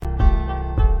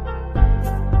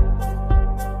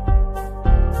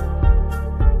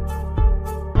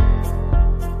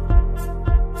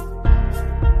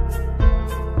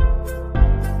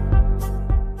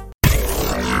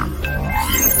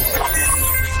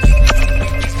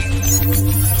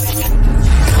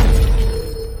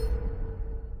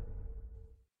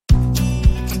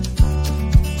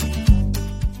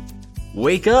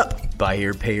Wake up,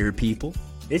 buyer payer people.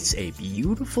 It's a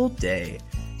beautiful day.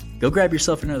 Go grab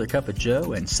yourself another cup of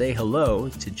joe and say hello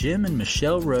to Jim and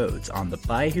Michelle Rhodes on the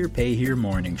Buy Here Pay Here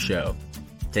morning show.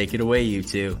 Take it away, you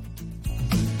two.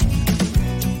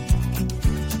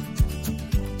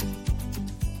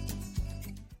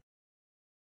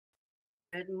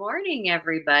 Good morning,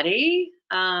 everybody.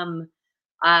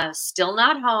 Still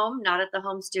not home, not at the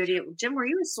home studio. Jim, were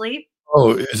you asleep?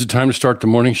 Oh, is it time to start the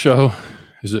morning show?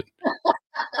 Is it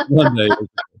Monday?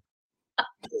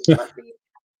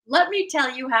 Let me tell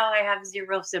you how I have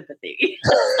zero sympathy.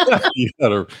 You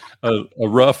had a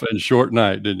rough and short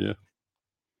night, didn't you?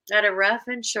 Had a rough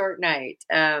and short night.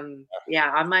 I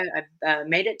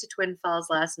made it to Twin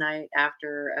Falls last night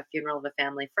after a funeral of a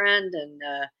family friend,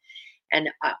 and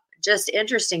just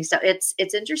interesting stuff.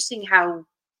 It's interesting how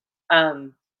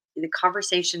the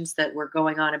conversations that were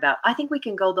going on about, I think we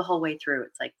can go the whole way through.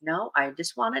 It's like, no, I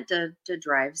just wanted to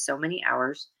drive so many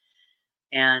hours,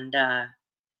 and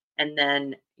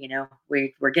then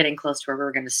we're getting close to where we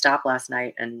were going to stop last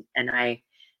night, and I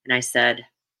said,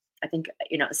 I think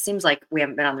it seems like we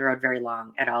haven't been on the road very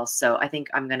long at all, so I think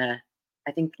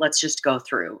let's just go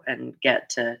through and get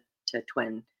to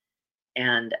Twin,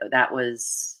 and that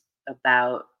was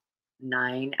about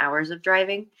 9 hours of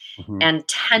driving. Mhm. And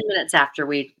 10 minutes after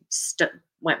we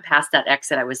went past that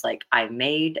exit, I was like, I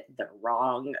made the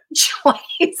wrong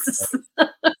choice.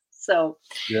 So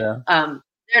Yeah.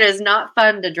 it is not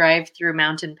fun to drive through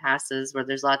mountain passes where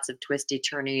there's lots of twisty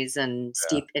turnies and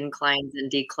steep inclines and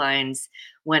declines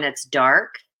when it's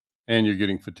dark. And you're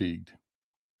getting fatigued.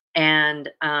 And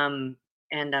I'm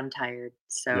tired.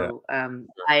 So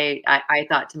I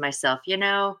thought to myself,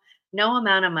 no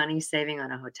amount of money saving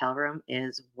on a hotel room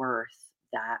is worth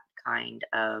that kind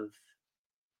of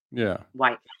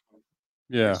white.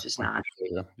 Yeah. It's just not.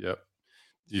 Yep.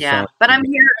 But I'm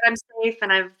here and I'm safe,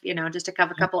 and I've just a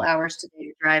couple hours today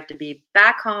to drive to be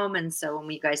back home. And so when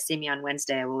you guys see me on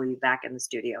Wednesday, I will be back in the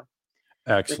studio.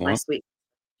 Excellent. With my sweet.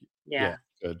 Yeah.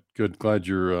 Good. Glad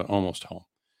you're almost home.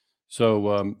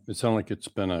 So it sounds like it's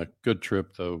been a good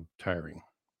trip, though tiring.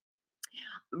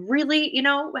 Really,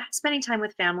 spending time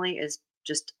with family is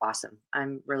just awesome.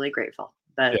 I'm really grateful.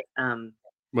 But some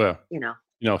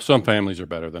families are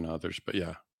better than others, but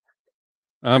yeah.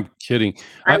 I'm kidding.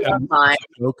 I love mine.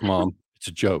 It's a joke, Mom. It's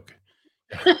a joke.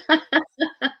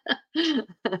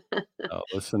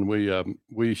 Listen,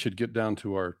 we should get down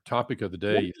to our topic of the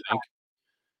day, you think?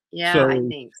 Yeah, So, I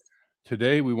think so.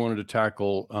 Today we wanted to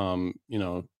tackle,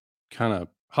 kind of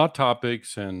hot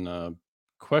topics and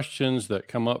questions that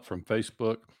come up from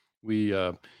Facebook. We,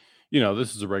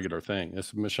 this is a regular thing.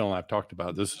 This Michelle and I have talked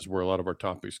about. This is where a lot of our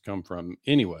topics come from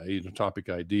anyway, topic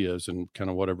ideas and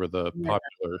kind of whatever the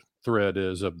popular thread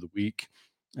is of the week.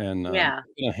 And a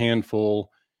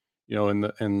handful,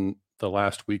 in the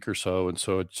last week or so. And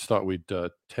so I just thought we'd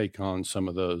take on some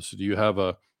of those. Do you have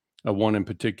a one in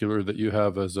particular that you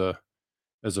have as a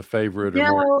favorite?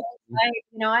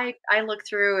 I look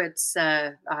through. It's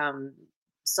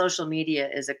social media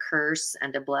is a curse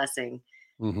and a blessing.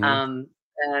 Mm-hmm.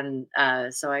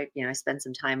 So I spend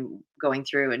some time going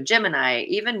through, and Jim and I,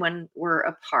 even when we're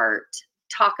apart,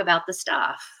 talk about the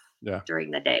stuff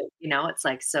during the day. It's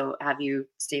like, so have you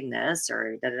seen this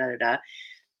or da da da da?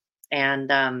 And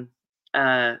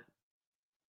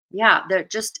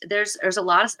there's a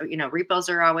lot of, repos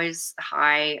are always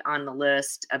high on the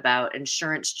list. About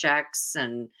insurance checks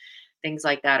and things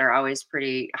like that are always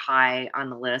pretty high on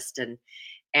the list.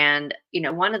 And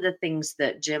one of the things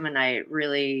that Jim and I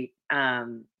really,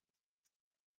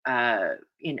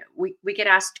 we get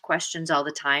asked questions all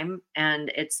the time,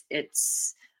 and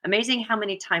it's amazing how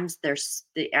many times there's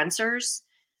the answers.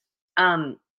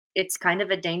 It's kind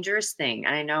of a dangerous thing.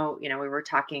 And I know, we were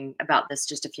talking about this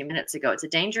just a few minutes ago. It's a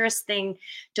dangerous thing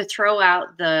to throw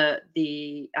out the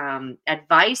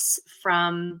advice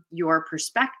from your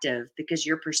perspective, because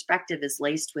your perspective is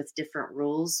laced with different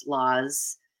rules,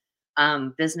 laws,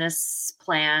 business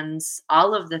plans,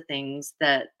 all of the things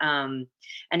that, and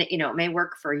it may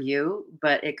work for you,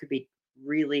 but it could be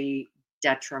really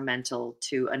detrimental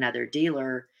to another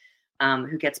dealer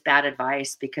who gets bad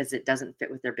advice because it doesn't fit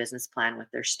with their business plan,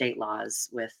 with their state laws,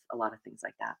 with a lot of things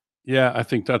like that. Yeah, I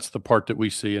think that's the part that we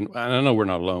see. And I know we're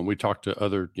not alone. We talk to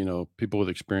other, people with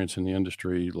experience in the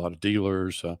industry, a lot of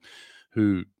dealers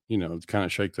who, kind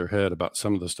of shake their head about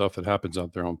some of the stuff that happens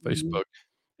out there on Facebook.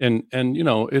 And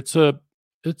it's a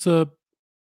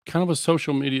kind of a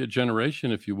social media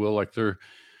generation, if you will. Like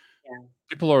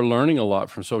people are learning a lot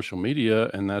from social media,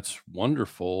 and that's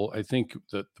wonderful. I think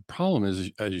that the problem is,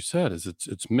 as you said, is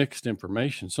it's mixed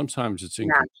information. Sometimes it's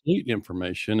incomplete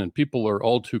information, and people are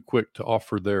all too quick to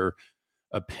offer their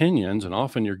opinions, and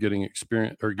often you're getting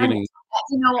experience or And, getting.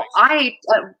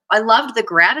 I loved the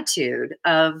gratitude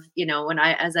of,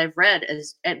 as I've read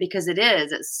because it's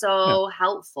Yeah, so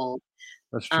helpful.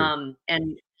 that's true.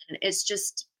 And it's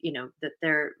just,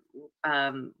 that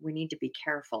we need to be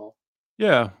careful.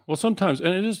 Yeah, well, sometimes,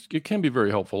 and it can be very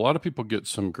helpful. A lot of people get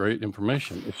some great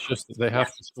information. It's just that they have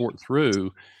to Yes. sort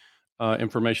through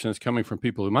information that's coming from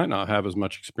people who might not have as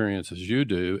much experience as you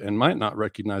do and might not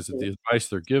recognize that the advice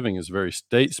they're giving is very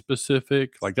state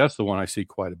specific. Like that's the one I see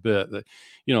quite a bit that,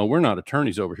 we're not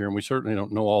attorneys over here and we certainly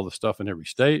don't know all the stuff in every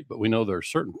state, but we know there are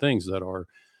certain things that are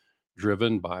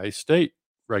driven by state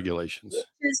Which regulations.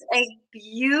 is a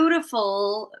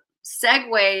beautiful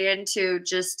segue into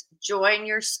just join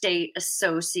your state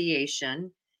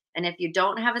association. And if you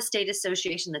don't have a state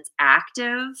association that's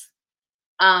active,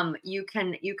 you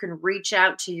can reach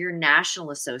out to your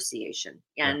national association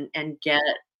Yeah. and get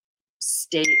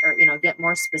state, or get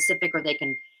more specific, or they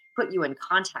can put you in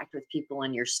contact with people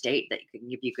in your state that can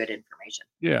give you good information.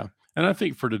 Yeah. And I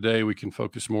think for today, we can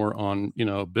focus more on,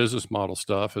 business model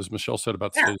stuff. As Michelle said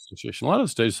about the Yeah. state association, a lot of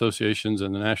the state associations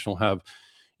and the national have,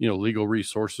 legal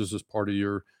resources as part of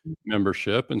your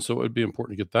membership. And so it would be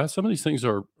important to get that. Some of these things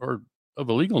are of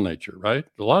a legal nature, right?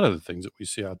 A lot of the things that we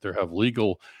see out there have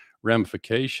legal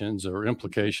ramifications or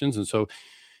implications. And so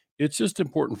it's just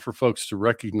important for folks to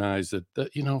recognize that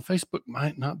Facebook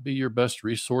might not be your best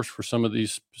resource for some of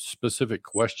these specific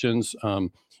questions.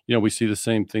 We see the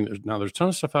same thing. There's a ton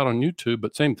of stuff out on YouTube,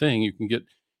 but same thing. You can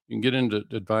get into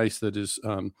advice that is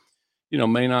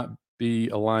may not be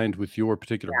aligned with your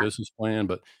particular Yeah. business plan,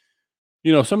 but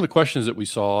some of the questions that we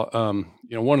saw,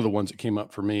 one of the ones that came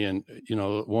up for me, and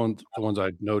the ones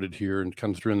I noted here and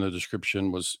kind of threw in the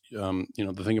description was,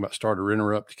 the thing about start or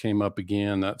interrupt came up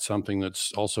again. That's something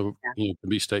that's also Yeah. can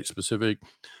be state specific.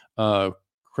 Uh,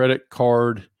 Credit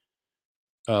card,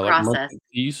 like Process. merchant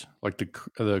fees, like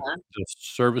the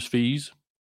service fees,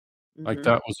 like Mm-hmm.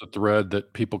 that was a thread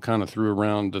that people kind of threw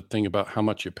around the thing about how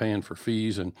much you're paying for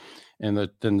fees, and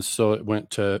that then so it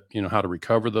went to how to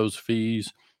recover those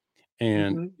fees.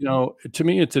 And, Mm-hmm. to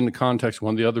me, it's in the context.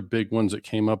 One of the other big ones that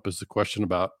came up is the question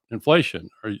about inflation.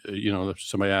 Or, if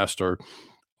somebody asked,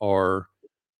 or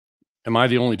am I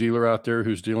the only dealer out there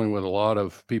who's dealing with a lot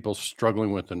of people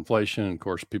struggling with inflation? And of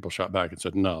course, people shot back and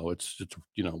said, no, it's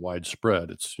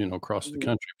widespread. It's, across the Mm-hmm.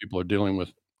 country, people are dealing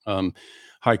with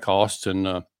high costs.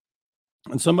 And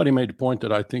somebody made a point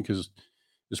that I think is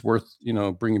worth,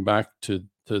 bringing back to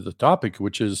the topic,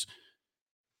 which is,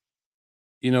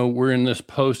 we're in this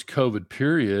post-COVID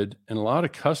period, and a lot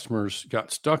of customers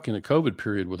got stuck in a COVID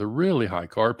period with a really high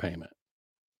car payment,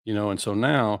 and so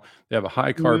now they have a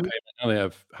high car Mm-hmm. payment. Now they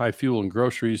have high fuel and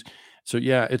groceries. So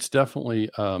yeah, it's definitely,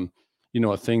 a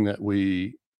thing that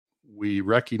we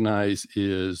recognize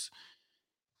is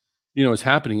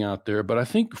happening out there. But I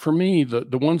think for me,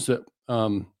 the ones that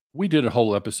we did a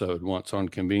whole episode once on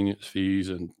convenience fees,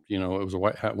 and it was a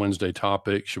White Hat Wednesday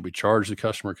topic. Should we charge the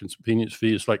customer convenience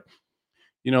fee? It's like,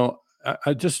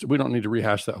 I just we don't need to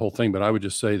rehash that whole thing, but I would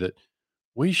just say that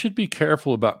we should be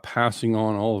careful about passing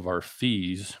on all of our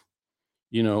fees,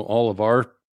 all of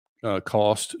our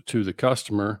cost to the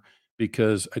customer,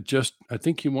 because I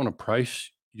think you want to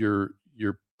price your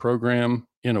program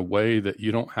in a way that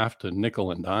you don't have to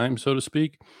nickel and dime, so to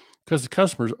speak, because the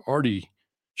customer's already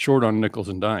short on nickels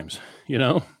and dimes, you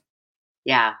know?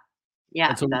 Yeah. And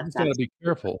Yeah. so we That's just gotta be absolutely true.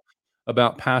 careful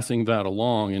about passing that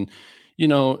along, and,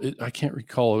 I can't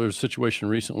recall, there was a situation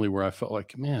recently where I felt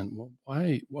like, "Man, well,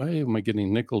 why am I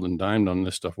getting nickeled and dimed on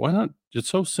this stuff? Why not it's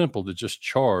so simple to just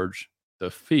charge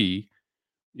the fee,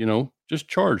 just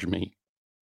charge me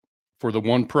for the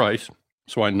one price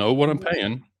so I know what I'm Mhm.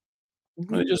 paying."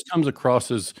 And it Mhm. just comes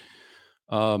across as,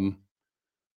 um,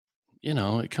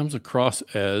 it comes across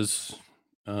as,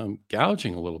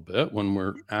 gouging a little bit when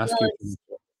we're Well, asking it's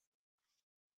for.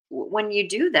 when you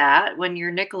do that, when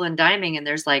you're nickel and diming and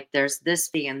there's this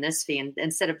fee and this fee, and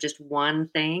instead of just one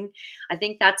thing, I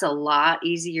think that's a lot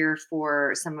easier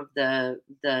for some of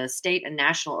the state and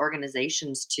national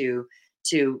organizations to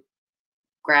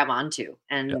grab onto.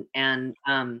 Yeah,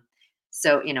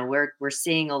 So we're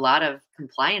seeing a lot of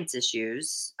compliance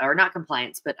issues, or not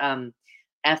compliance, but f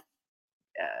I,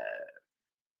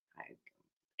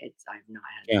 I've not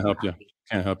had can't enough help you, coffee.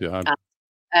 can't help you.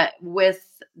 I With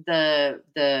the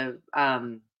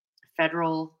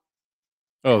federal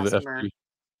Oh, the customer,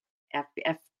 FP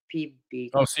FPB,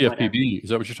 Oh, whatever. CFPB, is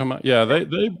that what you're talking about? Yeah,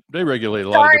 they regulate a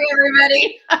lot of Sorry, different.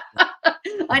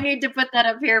 everybody. I need to put that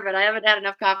up here, but I haven't had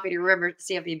enough coffee to remember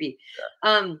CFPB.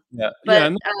 Yeah, yeah, But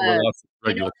and there are lots of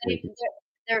you know, regulatory.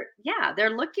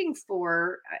 they're looking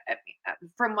for,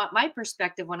 from what my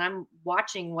perspective, when I'm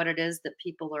watching what it is that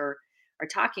people are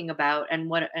talking about, and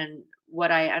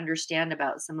what I understand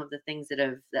about some of the things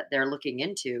that they're looking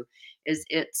into, is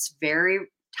it's very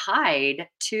tied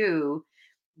to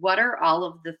what are all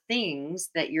of the things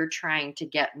that you're trying to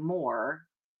get more,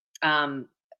 um,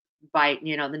 by,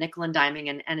 the nickel and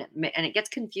diming, and it gets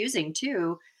confusing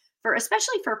too, for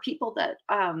especially for people that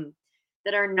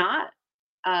are not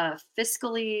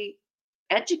fiscally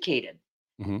educated.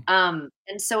 Mhm.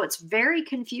 And so it's very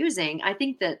confusing. I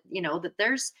think that, that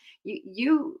there's,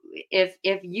 you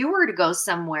if you were to go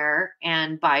somewhere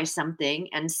and buy something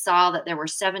and saw that there were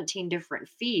 17 different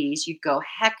fees, you'd go,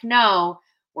 heck no,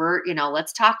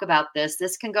 let's talk about this.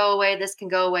 This can go away, this can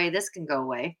go away, this can go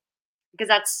away. Because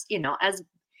that's, as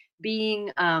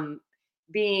being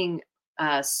being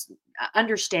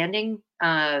understanding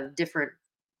different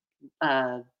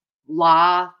uh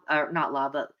law, or not law,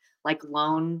 but like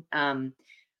loan,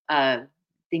 uh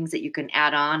things that you can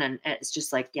add on, and it's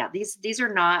just like, yeah, these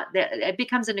are not, it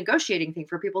becomes a negotiating thing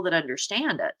for people that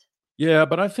understand it. Yeah,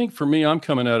 but I think for me, I'm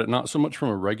coming at it not so much from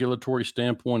a regulatory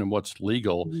standpoint and what's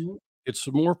legal. Mhm. It's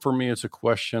more for me, it's a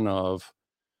question of,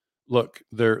 look,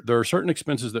 there are certain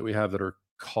expenses that we have that are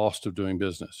cost of doing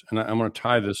business. And I'm going to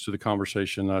tie this to the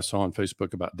conversation that I saw on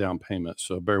Facebook about down payment.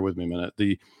 So bear with me a minute.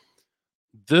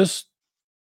 This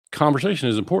conversation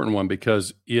is an important one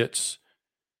because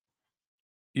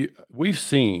we've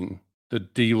seen the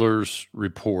dealers'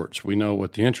 reports. We know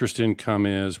what the interest income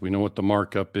is. We know what the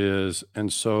markup is.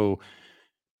 And so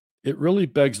it really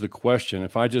begs the question,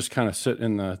 if I just kind of sit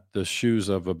in the shoes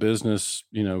of a business,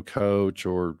 coach,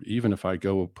 or even if I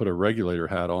go put a regulator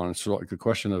hat on, it's like the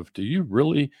question of, do you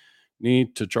really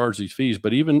need to charge these fees?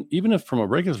 But even if from a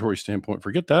regulatory standpoint,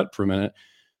 forget that for a minute,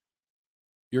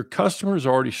 your customer is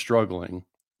already struggling.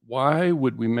 Why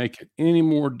would we make it any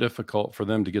more difficult for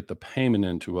them to get the payment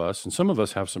into us? And some of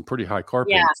us have some pretty high car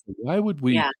Yeah, payments. So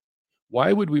yeah.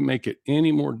 why would we make it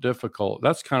any more difficult?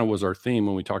 That's kind of was our theme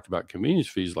when we talked about convenience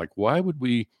fees. Like, why would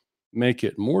we make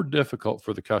it more difficult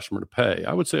for the customer to pay?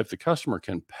 I would say if the customer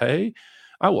can pay,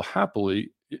 I will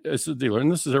happily, as a dealer,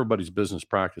 and this is everybody's business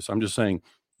practice. I'm just saying,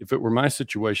 if it were my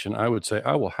situation, I would say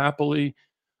I will happily,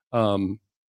 um,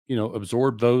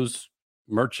 absorb those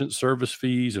merchant service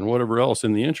fees and whatever else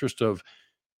in the interest of,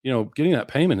 getting that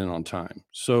payment in on time.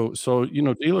 So,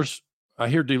 dealers, I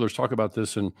hear dealers talk about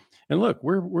this, and look,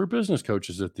 we're business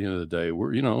coaches at the end of the day.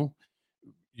 We're,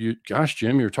 gosh,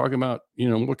 Jim, you're talking about,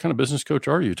 what kind of business coach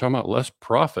are you? You're talking about less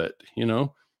profit,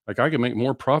 like I can make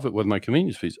more profit with my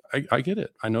convenience fees. I get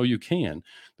it. I know you can.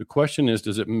 The question is,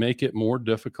 does it make it more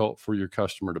difficult for your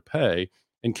customer to pay?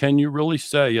 And can you really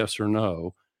say yes or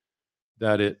no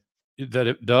that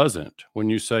it doesn't? When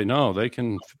you say no, they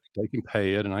can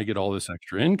pay it and I get all this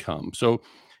extra income. So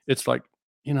it's like,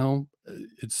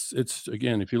 it's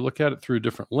again, if you look at it through a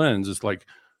different lens, it's like,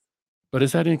 but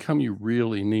is that income you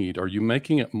really need? Are you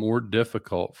making it more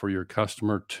difficult for your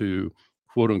customer to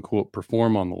quote unquote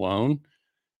perform on the loan,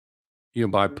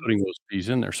 by Mhm. putting those fees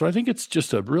in there? So I think it's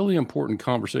just a really important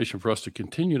conversation for us to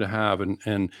continue to have.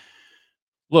 And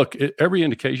look, every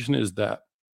indication is that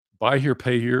buy here,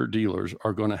 pay here dealers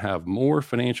are going to have more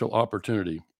financial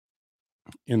opportunity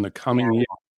in the Yeah. coming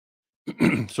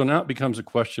year. So now it becomes a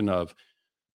question of,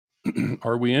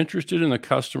 are we interested in the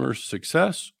customer's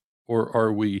success, or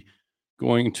are we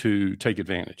going to take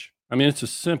advantage? I mean, it's a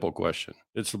simple question.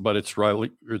 But it's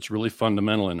really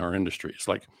fundamental in our industry. It's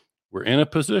like, we're in a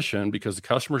position because the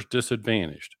customer's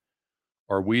disadvantaged.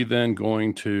 Are we then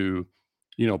going to,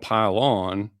 pile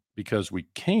on because we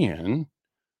can,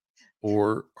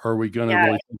 or are we going to Yeah.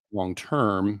 really think long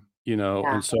term?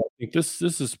 Yeah. And so I think this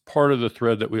is part of the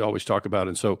thread that we always talk about.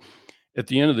 And so at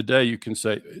the end of the day, you can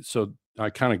say, so I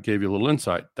kind of gave you a little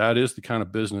insight. That is the kind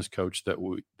of business coach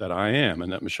that I am,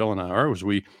 and that Michelle and I are. Was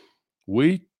we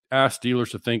ask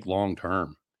dealers to think long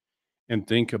term and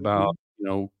think Mhm. about,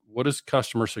 what does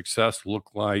customer success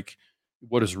look like?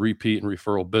 What does repeat and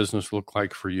referral business look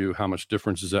like for you? How much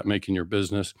difference does that make in your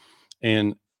business?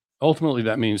 And ultimately,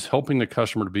 that means helping the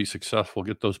customer to be successful,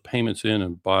 get those payments in,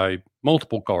 and buy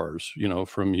multiple cars,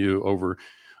 from you over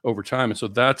time. And so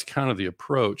that's kind of the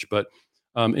approach. But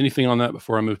anything on that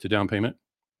before I move to down payment?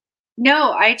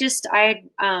 No,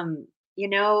 you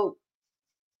know,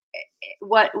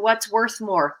 what's worth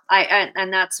more,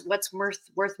 and that's what's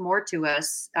worth more to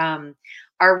us.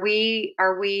 Are we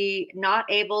not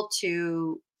able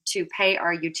to pay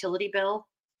our utility bill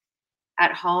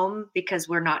at home because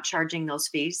we're not charging those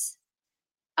fees,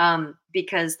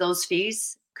 because those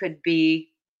fees could be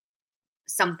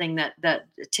something that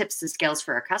tips the scales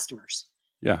for our customers.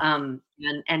 Yeah.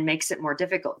 and makes it more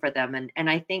difficult for them. And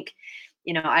I think,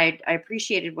 I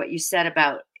appreciated what you said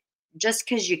about just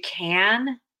because you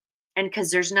can, and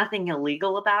because there's nothing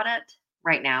illegal about it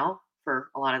right now for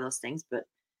a lot of those things, but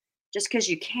just because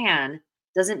you can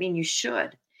doesn't mean you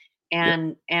should. Yeah.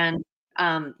 And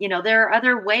there are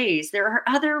other ways. There are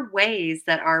other ways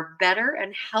that are better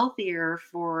and healthier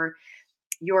for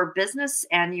your business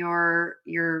and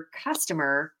your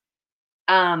customer,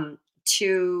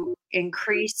 to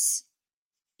increase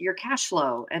your cash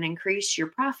flow and increase your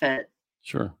profit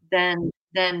Sure. than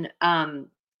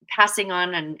passing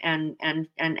on and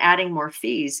adding more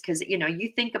fees. Because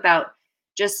you think about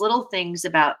just little things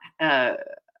about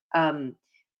um,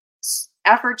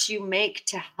 efforts you make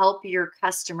to help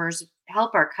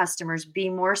our customers be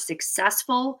more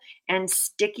successful and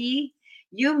sticky.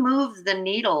 You move the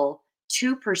needle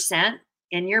 2%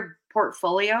 in your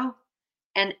portfolio,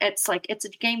 and it's like it's a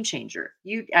game changer.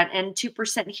 And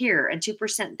 2% here and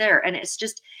 2% there, and it's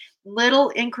just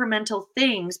little incremental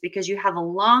things. Because you have a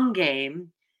long game,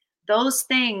 those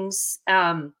things,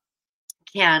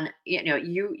 can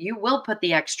you will put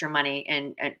the extra money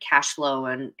in and cash flow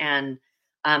and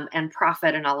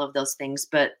profit and all of those things.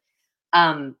 But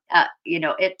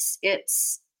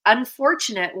it's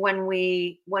unfortunate when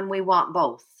we want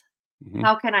both. Hmm.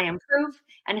 How can I improve,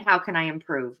 and how can I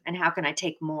improve, and how can I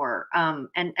take more? And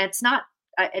it's not.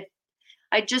 I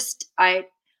just I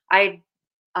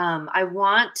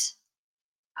want,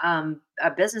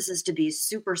 businesses to be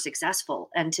super successful,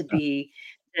 and to be,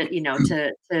 to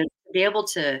be able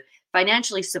to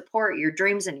financially support your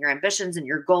dreams and your ambitions and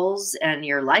your goals and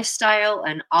your lifestyle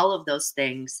and all of those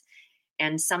things.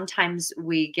 And sometimes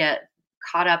we get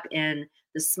caught up in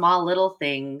the small little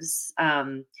things,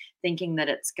 thinking that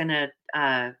it's gonna,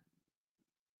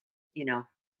 you know,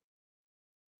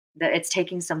 that it's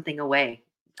taking something away,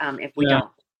 if we Yeah.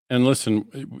 don't. And listen,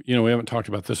 we haven't talked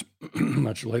about this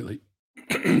much lately.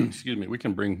 Excuse me. We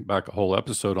can bring back a whole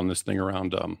episode on this thing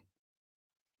around,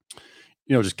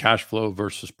 just cash flow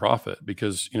versus profit,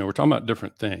 because, we're talking about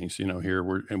different things,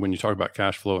 here and when you talk about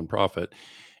cash flow and profit.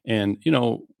 And,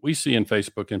 we see in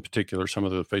Facebook in particular, some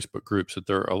of the Facebook groups, that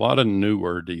there are a lot of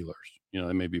newer dealers.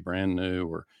 They may be brand new,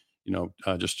 or,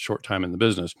 just a short time in the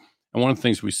business. And one of the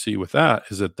things we see with that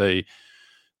is that they,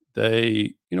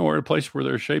 are at a place where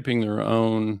they're shaping their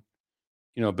own,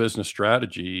 business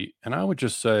strategy. And I would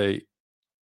just say,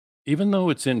 even though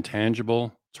it's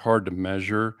intangible, it's hard to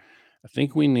measure, I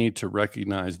think we need to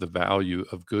recognize the value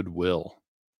of goodwill,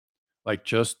 like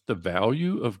just the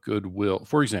value of goodwill.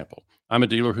 For example, I'm a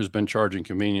dealer who's been charging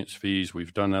convenience fees.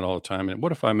 We've done that all the time. And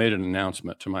what if I made an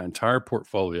announcement to my entire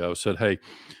portfolio, said, hey,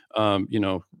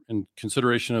 in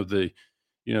consideration of the,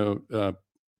 you know, uh,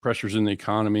 pressures in the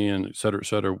economy and et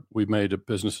cetera, we've made a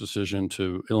business decision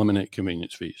to eliminate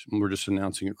convenience fees. And we're just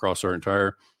announcing across our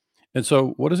entire. And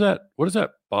so what does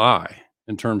that buy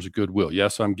in terms of goodwill?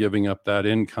 Yes, I'm giving up that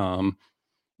income,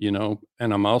 and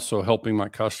I'm also helping my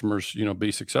customers,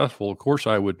 be successful. Of course,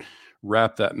 I would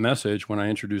wrap that message when I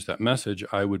introduce that message.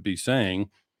 I would be saying,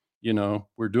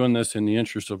 we're doing this in the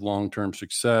interest of long-term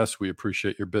success. We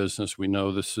appreciate your business. We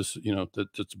know this is, that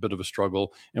it's a bit of a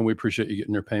struggle, and we appreciate you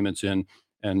getting your payments in.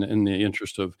 And in the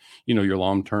interest of, your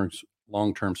long-term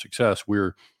success,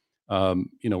 we're going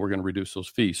to reduce those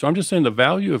fees. So I'm just saying the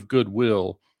value of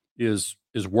goodwill is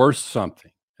worth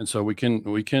something, and so we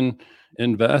can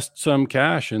invest some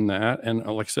cash in that. And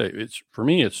like I say, it's for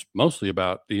me, it's mostly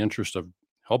about the interest of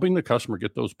helping the customer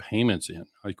get those payments in.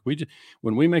 Like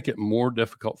when we make it more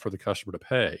difficult for the customer to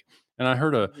pay. And I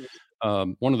heard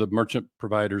Mhm. one of the merchant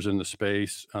providers in the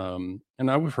space, and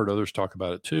I've heard others talk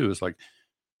about it too. Is like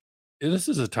this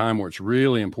is a time where it's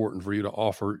really important for you to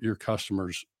offer your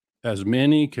customers as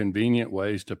many convenient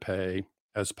ways to pay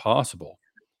as possible.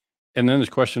 And then this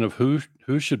question of who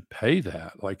should pay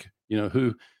that? Like,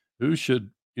 who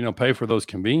should, pay for those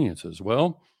conveniences?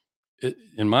 Well,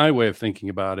 in my way of thinking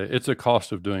about it, it's a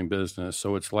cost of doing business.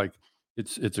 So it's like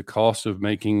it's a cost of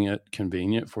making it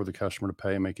convenient for the customer to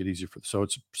pay and make it easier for. So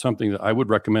it's something that I would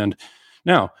recommend.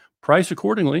 Now, price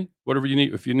accordingly, whatever you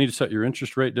need. If you need to set your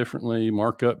interest rate differently,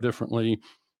 mark up differently,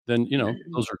 then Mhm.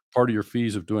 those are part of your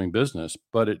fees of doing business.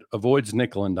 But it avoids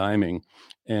nickel and diming,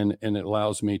 and it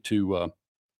allows me to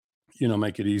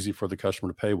make it easy for the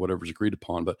customer to pay whatever's agreed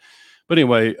upon. But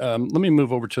anyway, let me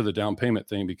move over to the down payment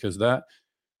thing, because that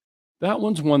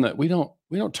one's one that we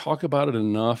don't talk about it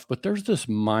enough, but there's this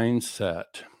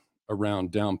mindset around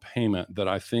down payment that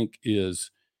I think is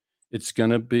it's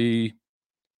gonna be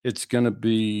it's gonna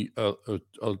be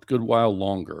a good while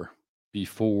longer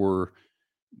before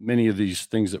many of these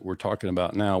things that we're talking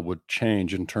about now would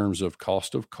change in terms of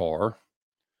cost of car,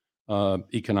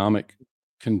 economic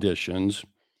conditions,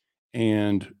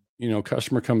 and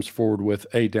customer comes forward with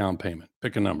a down payment.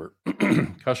 Pick a number.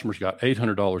 Customer's got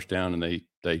 $800 down, and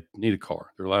they need a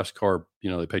car. Their last car,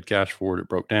 they paid cash for it. It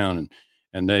broke down,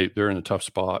 and they're in a tough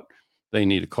spot. They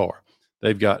need a car.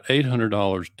 They've got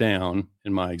 $800 down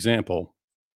in my example,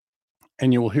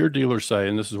 and you will hear dealers say,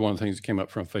 and this is one of the things that came up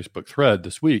from a Facebook thread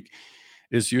this week,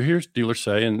 is you hear dealers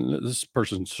say, and this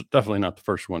person's definitely not the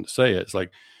first one to say it. It's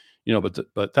like,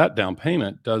 but that down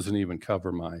payment doesn't even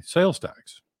cover my sales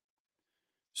tax.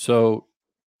 So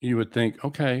you would think,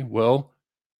 okay, well,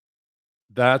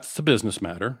 that's a business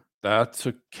matter. That's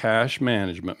a cash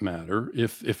management matter.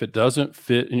 If it doesn't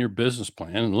fit in your business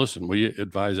plan, and listen, we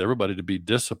advise everybody to be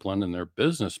disciplined in their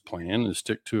business plan and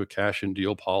stick to a cash and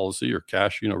deal policy or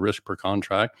cash, risk per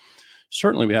contract.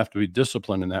 Certainly we have to be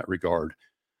disciplined in that regard.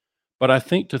 But I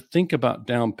think to think about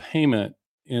down payment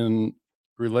in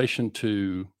relation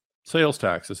to sales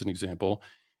tax, as an example,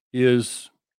 is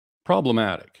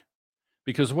problematic.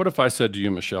 Because what if I said to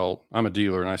you, Michelle, I'm a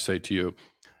dealer, and I say to you,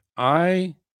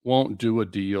 I won't do a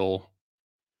deal.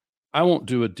 I won't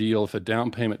do a deal if a down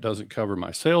payment doesn't cover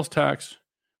my sales tax,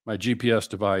 my GPS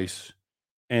device,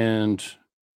 and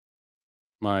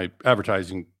my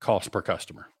advertising cost per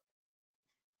customer.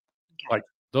 Okay. Like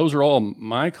those are all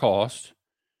my costs.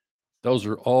 Those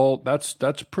are all that's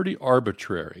pretty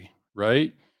arbitrary,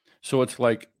 right? So it's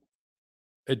like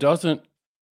it doesn't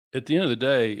at the end of the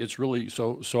day, it's really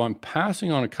so I'm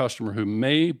passing on a customer who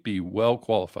may be well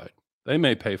qualified. They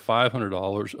may pay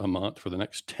 $500 a month for the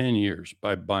next 10 years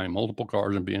by buying multiple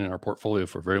cars and being in our portfolio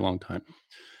for a very long time.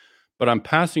 But I'm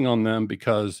passing on them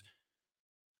because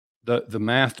the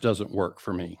math doesn't work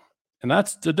for me. And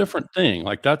that's a different thing.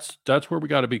 Like that's where we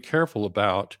got to be careful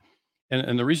about.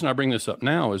 And the reason I bring this up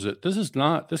now is that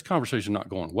this conversation is not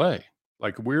going away.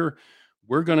 Like we're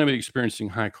going to be experiencing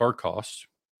high car costs.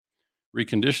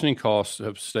 Reconditioning costs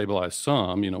have stabilized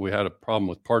some. We had a problem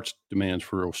with parts demands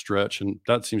for a stretch, and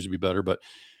that seems to be better, but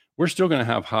we're still going to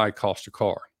have high cost of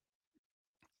car.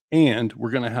 And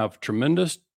we're going to have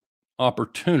tremendous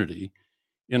opportunity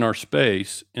in our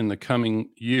space in the coming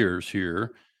years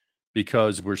here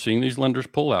because we're seeing these lenders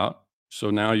pull out. So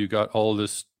now you got all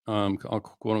this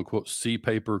quote unquote C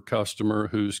paper customer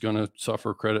who's going to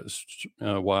suffer credit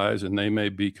wise, and they may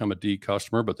become a D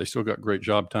customer, but they still got great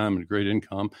job time and great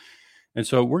income. And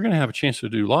so we're going to have a chance to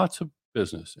do lots of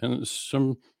business and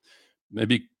some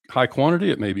maybe high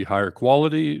quantity, it may be higher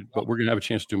quality, but we're going to have a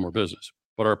chance to do more business.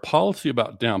 But our policy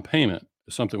about down payment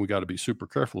is something we got to be super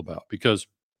careful about because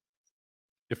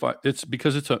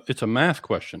it's a math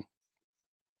question.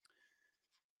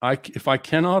 If I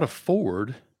cannot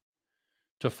afford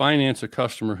to finance a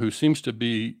customer who seems to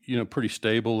be, pretty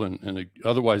stable and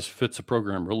otherwise fits the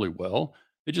program really well,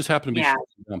 they just happen to be Yeah. short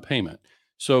on down payment.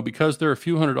 So because they're a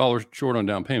few $100s short on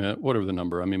down payment, whatever the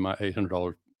number, I mean, my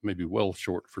 $800 may be well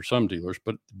short for some dealers,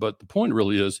 but the point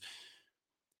really is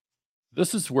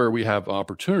this is where we have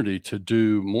opportunity to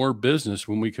do more business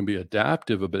when we can be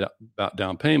adaptive about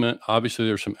down payment. Obviously,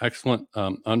 there's some excellent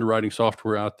underwriting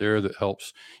software out there that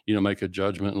helps, make a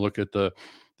judgment and look at the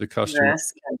customer,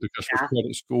 Risk. the customer's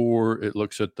credit score. It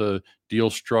looks at the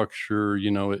deal structure.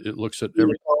 It looks at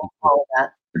Vehicle, all of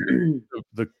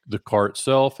that. the car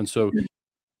itself. And so,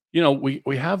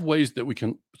 we have ways that we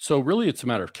can. So really, it's a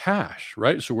matter of cash,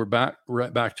 right? So we're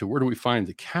right back to where do we find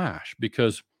the cash?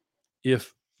 Because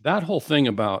if that whole thing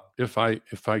about if I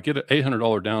get an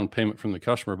 $800 down payment from the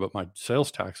customer, but my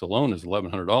sales tax alone is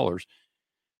 $1,100,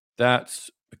 that's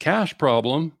a cash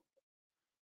problem,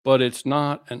 but it's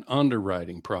not an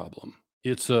underwriting problem.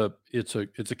 It's a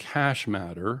cash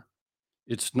matter.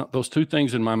 It's not, those two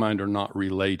things in my mind are not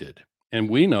related. And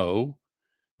we know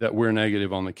that we're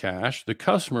negative on the cash. The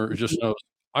customer just knows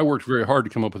I worked very hard to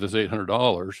come up with this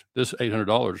 $800. This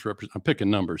 $800 represents, I'm picking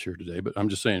numbers here today, but I'm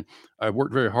just saying I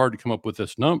worked very hard to come up with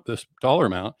this dollar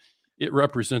amount. It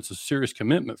represents a serious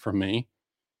commitment from me,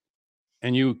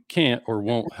 and you can't or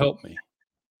won't help me.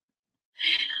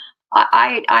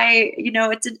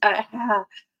 It's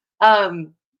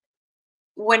um,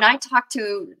 when we've talked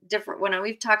to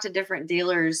different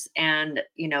dealers, and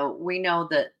we know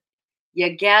that you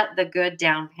get the good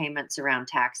down payments around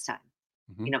tax time.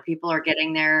 Mhm. People are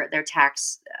getting their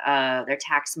tax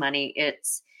money.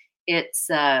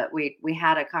 We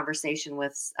had a conversation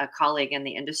with a colleague in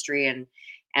the industry,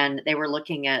 and they were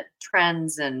looking at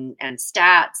trends and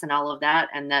stats and all of that,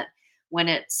 and that when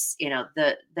it's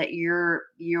that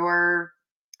your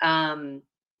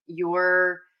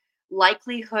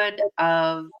likelihood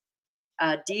of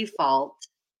a default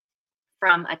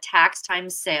from a tax time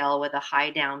sale with a high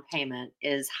down payment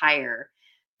is higher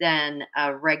than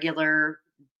a regular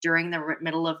during the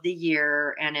middle of the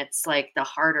year, and it's like the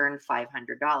hard-earned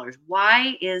 $500.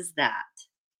 Why is that?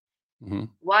 Hmm.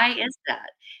 Why is that?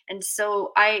 And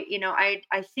so I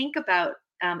think about,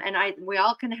 and we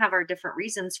all can have our different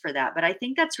reasons for that, but I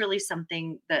think that's really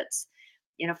something that's,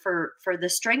 for the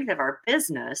strength of our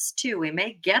business too. We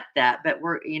may get that, but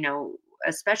we're,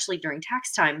 especially during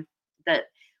tax time, that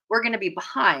we're going to be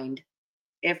behind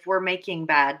if we're making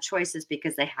bad choices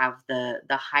because they have the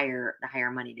higher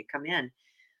money to come in.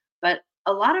 But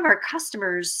a lot of our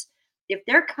customers, if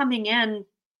they're coming in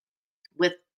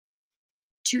with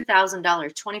 $2,000,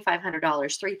 $2,500,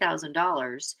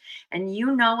 $3,000, and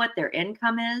you know what their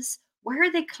income is, where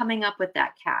are they coming up with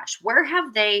that cash? Where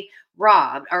have they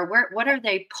robbed, or what are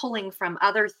they pulling from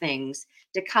other things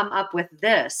to come up with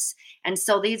this? And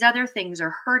so these other things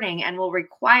are hurting and will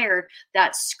require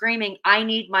that screaming, I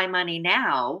need my money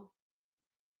now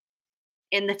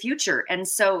in the future. And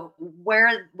so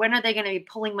when are they going to be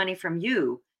pulling money from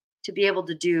you to be able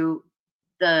to do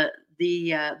the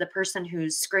person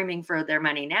who's screaming for their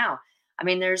money now? I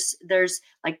mean, there's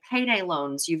like payday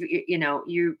loans.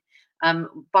 You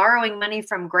borrowing money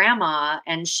from grandma,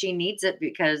 and she needs it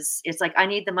because it's like, I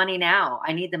need the money now.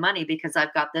 I need the money because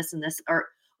I've got this and this,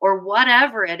 or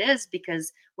whatever it is,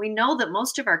 because we know that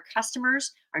most of our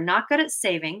customers are not good at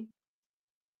saving.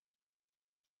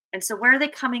 And so where are they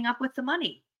coming up with the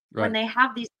money when Right. they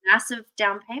have these massive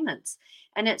down payments?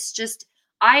 And it's just,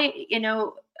 I, you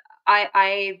know,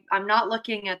 I'm not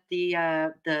looking at the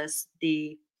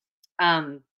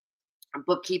um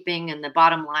bookkeeping and the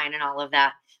bottom line and all of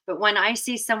that. But when I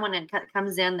see someone that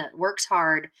comes in that works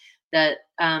hard, that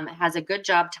has a good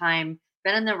job time,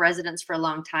 been in the residence for a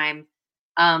long time,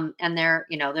 and they're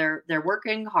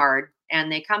working hard,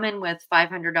 and they come in with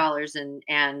 $500,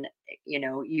 and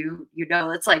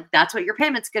it's like that's what your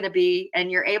payment's going to be,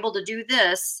 and you're able to do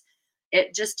this.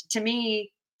 It just, to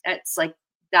me, it's like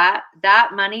that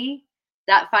money,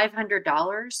 that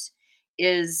 $500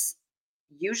 is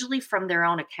usually from their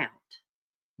own account.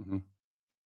 Hmm.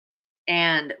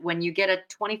 And when you get a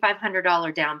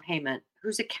 $2,500 down payment,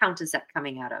 whose account is that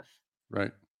coming out of?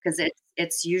 Right. Because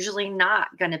it's usually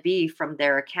not going to be from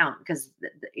their account, because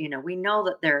we know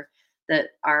that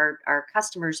our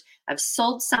customers have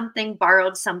sold something,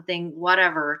 borrowed something,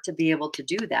 whatever, to be able to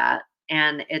do that,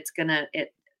 and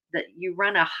that you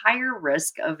run a higher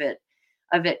risk of it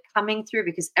coming through,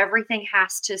 because everything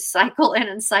has to cycle in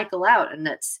and cycle out, and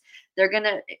they're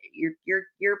gonna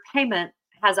your payment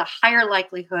has a higher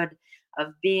likelihood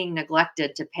of being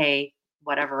neglected to pay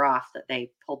whatever off that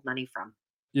they pulled money from.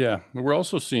 Yeah, we're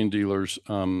also seeing dealers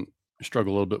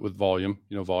struggle a little bit with volume.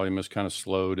 Volume has kind of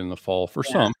slowed in the fall for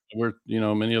Yeah,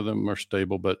 some. Many of them are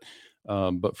stable, but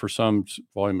for some,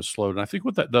 volume has slowed. And I think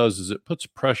what that does is it puts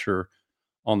pressure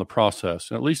on the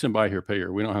process. And at least in buy here, pay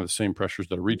here, we don't have the same pressures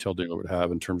that a retail dealer would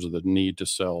have in terms of the need to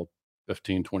sell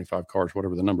 15, 25 cars,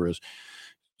 whatever the number is.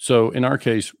 So in our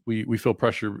case, we feel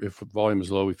pressure if volume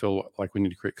is low. We feel like we need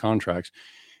to create contracts.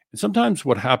 And sometimes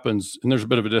what happens, and there's a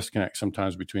bit of a disconnect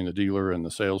sometimes between the dealer and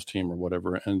the sales team or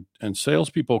whatever, and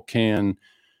salespeople can,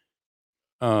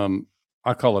 um,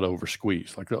 I call it over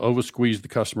squeeze, like over squeeze the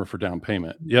customer for down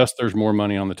payment. Yes, there's more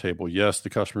money on the table. Yes,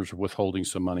 the customers are withholding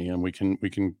some money, and we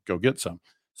can go get some.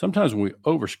 Sometimes when we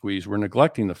over squeeze, we're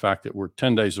neglecting the fact that we're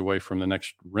 10 days away from the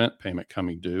next rent payment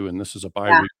coming due, and this is a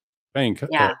yeah, bi-week paying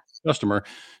yeah, customer.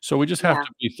 So we just have yeah,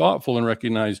 to be thoughtful and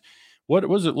recognize what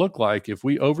does it look like if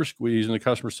we over squeeze and the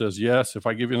customer says, yes, if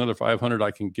I give you another 500,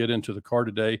 I can get into the car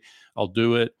today. I'll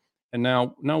do it. And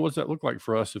now what does that look like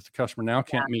for us if the customer now yeah,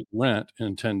 can't meet rent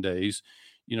in 10 days?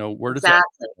 Where does that exactly.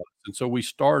 put us? And so we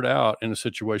start out in a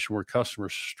situation where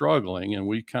customers struggling, and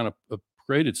we kind of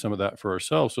created some of that for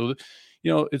ourselves. So,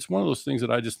 it's one of those things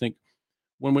that I just think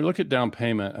when we look at down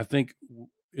payment, I think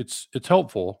it's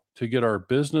helpful to get our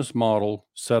business model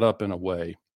set up in a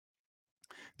way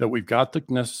that we've got the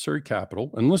necessary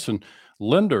capital. And listen,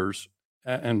 lenders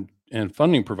and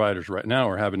funding providers right now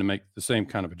are having to make the same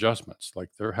kind of adjustments. Like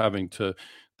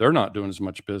they're not doing as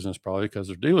much business probably because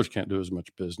their dealers can't do as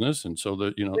much business, and so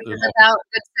Which there's is about a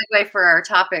good segue for our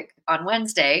topic on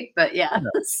Wednesday, but yeah.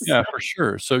 yeah, yeah, for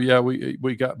sure. So yeah,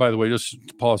 we got. By the way, just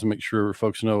to pause and make sure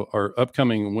folks know our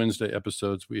upcoming Wednesday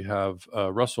episodes. We have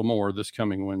Russell Moore this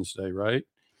coming Wednesday, right?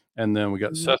 And then we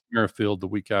got Mhm. Seth Merrifield the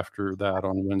week after that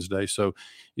on Wednesday. So,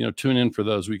 tune in for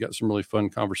those. We got some really fun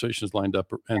conversations lined up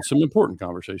and some important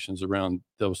conversations around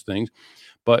those things.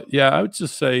 But yeah, I would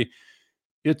just say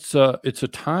it's a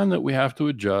time that we have to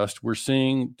adjust. We're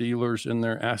seeing dealers in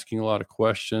there asking a lot of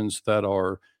questions that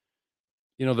are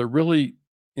they're really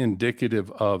indicative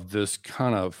of this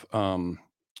kind of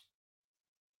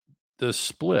the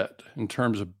split in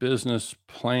terms of business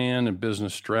plan and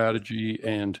business strategy,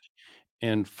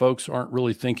 and folks aren't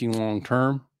really thinking long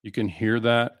term. You can hear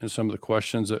that in some of the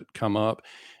questions that come up,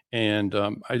 and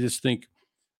I just think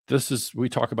this is we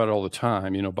talk about it all the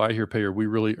time. Buy here, pay here. We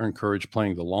really encourage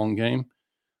playing the long game,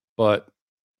 but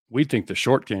we think the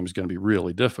short game is going to be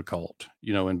really difficult.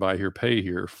 And buy here, pay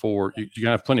here. For you're going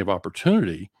to have plenty of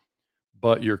opportunity,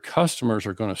 but your customers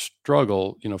are going to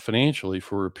struggle, financially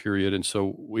for a period, and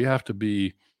so we have to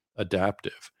be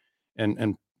adaptive,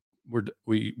 and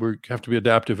we have to be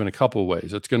adaptive in a couple of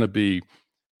ways. It's going to be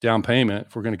down payment.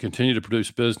 If we're going to continue to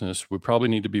produce business, we probably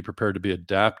need to be prepared to be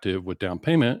adaptive with down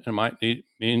payment. It might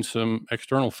mean some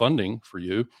external funding for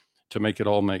you to make it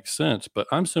all make sense. But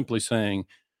I'm simply saying,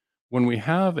 when we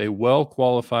have a well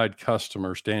qualified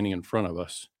customer standing in front of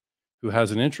us who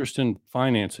has an interest in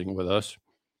financing with us,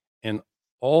 and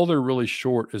all they're really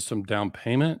short is some down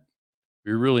payment,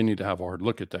 we really need to have a hard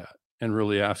look at that and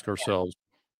really ask ourselves,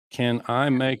 can I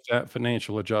make that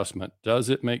financial adjustment? Does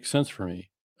it make sense for me?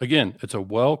 Again, it's a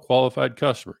well qualified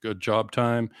customer, good job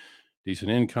time, decent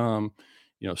income,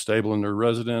 stable in their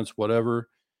residence, whatever.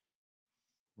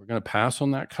 We're going to pass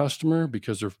on that customer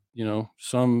because they're,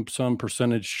 some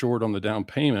percentage short on the down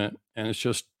payment, and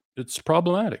it's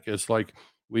problematic. It's like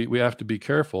we have to be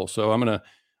careful. So I'm gonna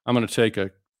take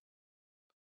an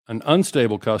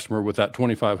unstable customer with that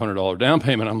 $2,500 down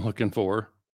payment I'm looking for.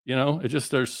 It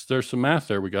just there's some math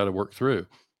there we got to work through.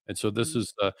 And so this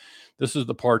is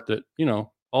the part that,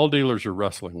 all dealers are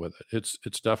wrestling with it.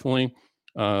 It's definitely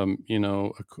a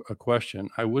question.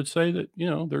 I would say that,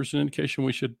 there's an indication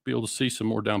we should be able to see some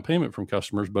more down payment from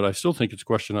customers, but I still think it's a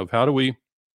question of how do we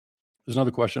there's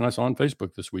another question I saw on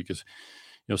Facebook this week is,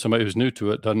 somebody who's new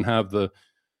to it doesn't have the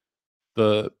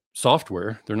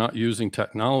software, they're not using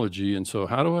technology, and so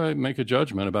how do I make a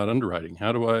judgment about underwriting?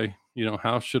 How do I,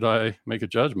 how should I make a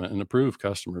judgment and approve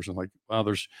customers? And like, wow,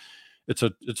 it's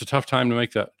a tough time to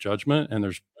make that judgment, and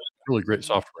there's really great Mhm.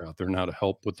 software out there now to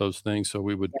help with those things. So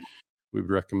Yeah. we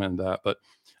would recommend that. But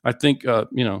I think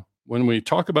when we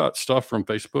talk about stuff from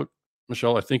Facebook,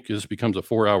 Michelle, I think this becomes a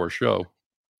 4-hour show.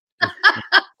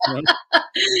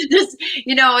 If,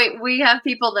 you know, Just, we have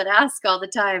people that ask all the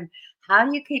time, how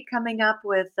do you keep coming up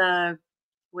with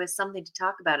something to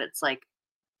talk about? It's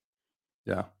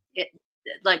yeah. it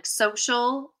like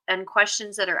social and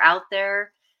questions that are out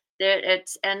there, that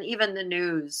it's and even the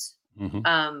news,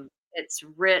 Hmm. it's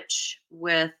rich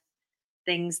with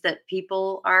things that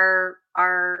people are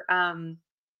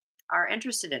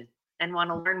interested in and want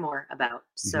to learn more about.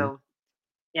 Hmm. So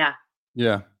yeah.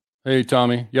 Yeah. Hey,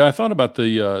 Tommy. Yeah, I thought about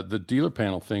the dealer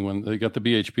panel thing when they got the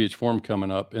BHPH forum coming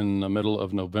up in the middle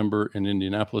of November in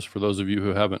Indianapolis. For those of you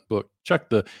who haven't booked,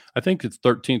 check I think it's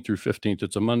 13th through 15th.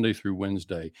 It's a Monday through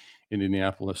Wednesday in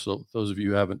Indianapolis. So those of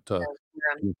you who haven't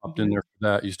popped in Mhm. there for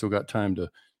that, you still got time to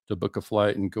book a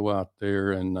flight and go out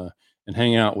there and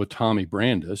hang out with Tommy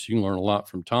Brandis. You can learn a lot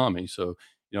from Tommy. So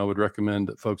I would recommend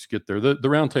that folks get there. The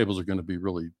round tables are going to be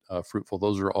really fruitful.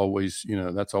 Those are always,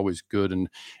 that's always good.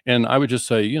 And I would just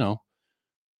say,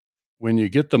 when you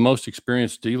get the most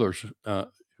experienced dealers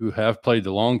who have played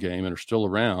the long game and are still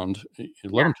around, let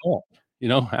Yeah. them talk.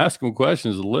 Ask them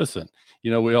questions and listen.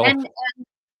 We all And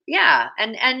yeah,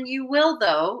 and you will,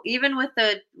 though, even with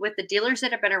the dealers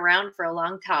that have been around for a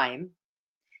long time,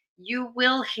 you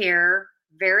will hear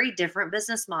very different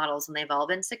business models, and they've all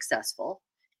been successful.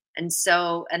 And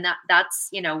so, and that's,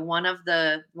 one of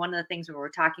the things when we're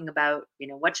talking about,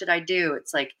 what should I do?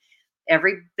 It's like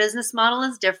every business model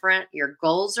is different. Your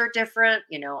goals are different.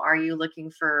 Are you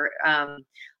looking for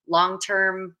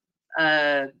long-term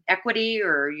equity,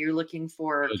 or you're looking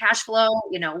for cash flow?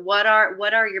 What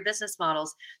are your business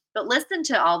models? But listen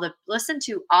to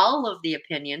all of the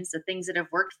opinions, the things that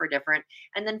have worked for different,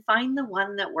 and then find the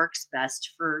one that works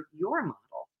best for your model,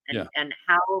 yeah, and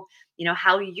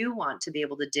how you want to be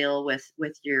able to deal with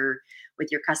your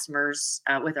customers,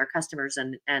 with our customers,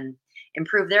 and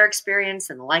improve their experience,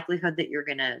 and the likelihood that you're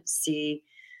going to see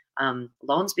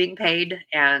loans being paid.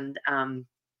 And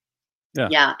yeah,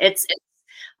 yeah, it's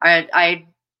I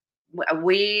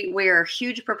we are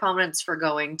huge proponents for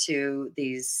going to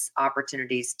these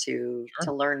opportunities to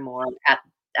sure, learn more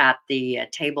at the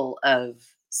table of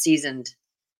seasoned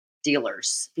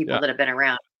dealers, people yeah. that have been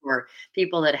around, or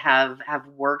people that have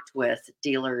worked with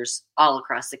dealers all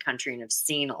across the country and have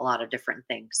seen a lot of different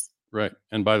things. Right.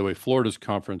 And by the way, Florida's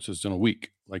conference is in a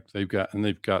week. Like they've got a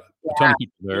ton Yeah, of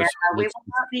people there. yeah, So we will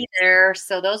not be there.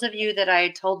 So those of you that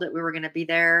I told that we were going to be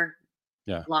there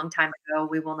yeah, a long time ago,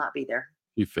 we will not be there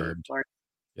he for fibbed. Florida.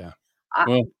 Yeah.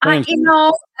 Well, you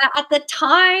know, at the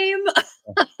time,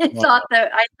 I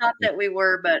thought that we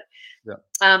were, but yeah.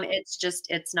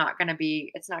 it's not going to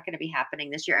be happening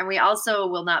this year, and we also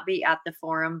will not be at the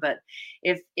forum. But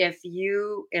if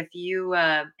you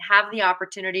have the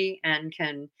opportunity and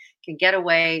can get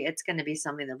away, it's going to be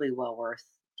something that'll be well worth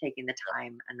taking the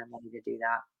time and the money to do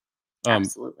that.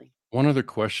 Absolutely. One other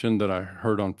question that I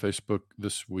heard on Facebook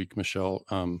this week, Michelle.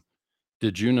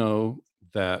 Did you know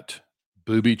that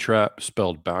booby trap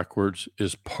spelled backwards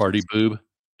is party boob?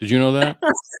 Did you know that?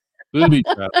 Booby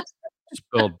trap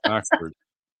spelled backwards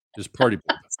is party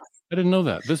boob. I didn't know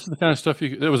that. This is the kind of stuff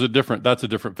that's a different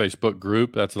Facebook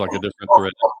group. That's like a different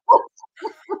thread.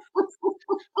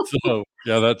 So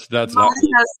yeah, that's My not.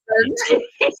 husband.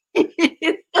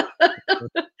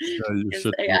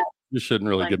 You shouldn't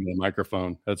really give me a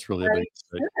microphone. That's really a big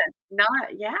mistake.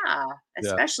 Yeah,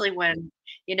 especially when,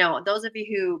 those of you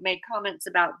who made comments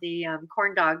about the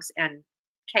corn dogs and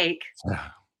cake,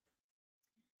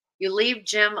 you leave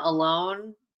Jim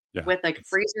alone with a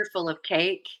freezer full of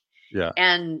cake,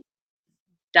 and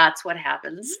that's what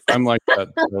happens. I'm like that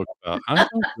joke about, I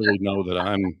don't really know that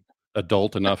I'm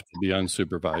adult enough to be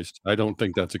unsupervised. I don't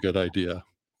think that's a good idea.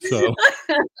 So,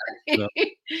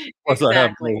 plus I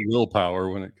have no willpower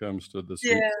when it comes to this.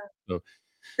 Yeah.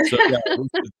 So yeah,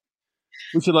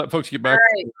 we should let folks get back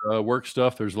to their work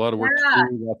stuff. There's a lot of work to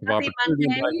do, lots of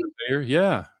opportunity.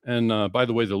 Yeah. And by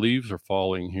the way, the leaves are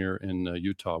falling here in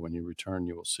Utah. When you return,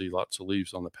 you will see lots of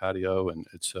leaves on the patio, and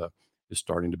it's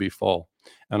starting to be fall.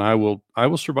 And I will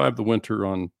survive the winter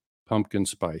on pumpkin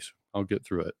spice. I'll get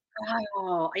through it.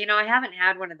 Oh, I haven't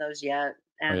had one of those yet,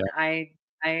 and I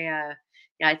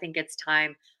think it's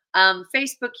time.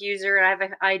 Facebook user, I have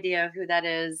an idea of who that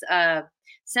is.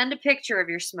 Send a picture of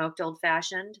your smoked old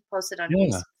fashioned. Post it on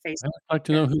Facebook. I'd like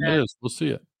to know who that is. We'll see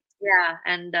it. Yeah,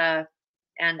 and I,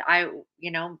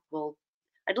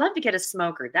 I'd love to get a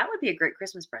smoker. That would be a great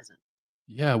Christmas present.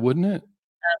 Yeah, wouldn't it?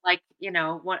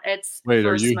 It's. Wait,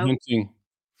 are you hinting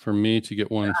for me to get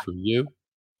one for you?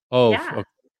 Oh, yeah.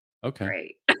 Okay.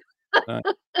 Great.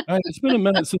 It's been a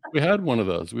minute since we had one of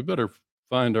those. We better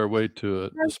find our way to a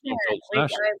smoked old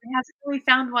fashioned. We haven't really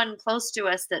found one close to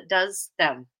us that does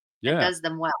them. Yeah. And does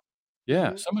them well. Yeah.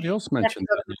 Mm-hmm. Somebody else mentioned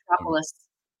that. Metropolis.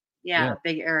 Yeah,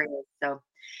 big areas. So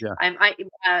yeah.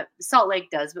 Salt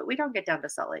Lake does, but we don't get down to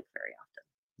Salt Lake very often.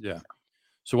 Yeah.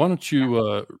 So why don't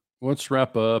you let's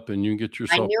wrap up and you can get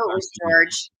yourself. I knew it was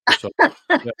George.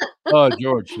 Oh,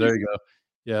 George, there you go.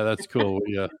 Yeah, that's cool.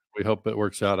 We hope it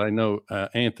works out. I know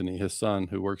Anthony, his son,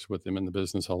 who works with him in the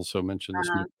business, also mentioned the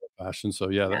smoked old fashioned. So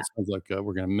that sounds like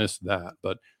we're going to miss that.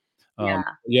 But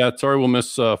sorry we'll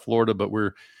miss Florida, but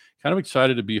we're kind of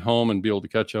excited to be home and be able to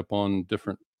catch up on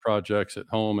different projects at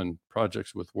home and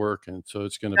projects with work. And so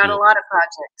it's going to be a lot of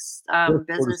projects,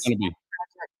 business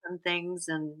projects and things,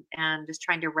 and just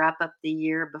trying to wrap up the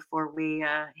year before we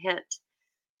hit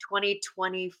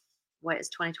 2020. What is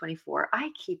 2024? I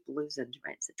keep losing,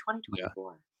 right? It's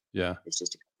 2024. Yeah. It's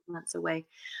just a couple months away.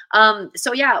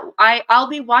 So I'll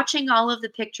be watching all of the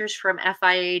pictures from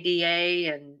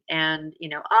FIADA and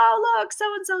oh, look,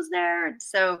 so-and-so's there. And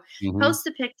so post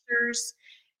the pictures,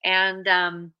 and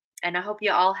I hope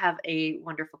you all have a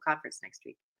wonderful conference next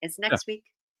week. It's next week.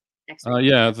 Next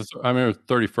week. I remember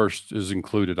 31st is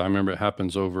included. I remember it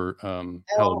happens over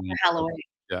Halloween. Halloween.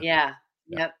 Yeah.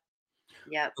 Yep.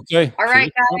 Okay. All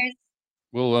right, guys.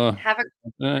 We'll have a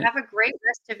great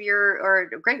rest of a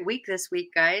great week this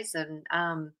week, guys, and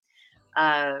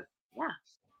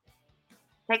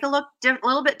take a look a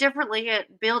little bit differently at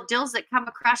deals that come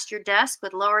across your desk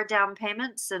with lower down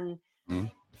payments, and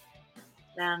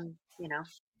then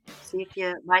see if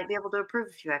you might be able to approve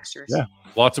a few extras. Yeah,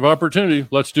 lots of opportunity.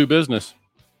 Let's do business.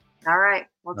 All right,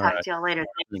 we'll talk to y'all later.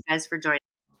 Thank you guys for joining.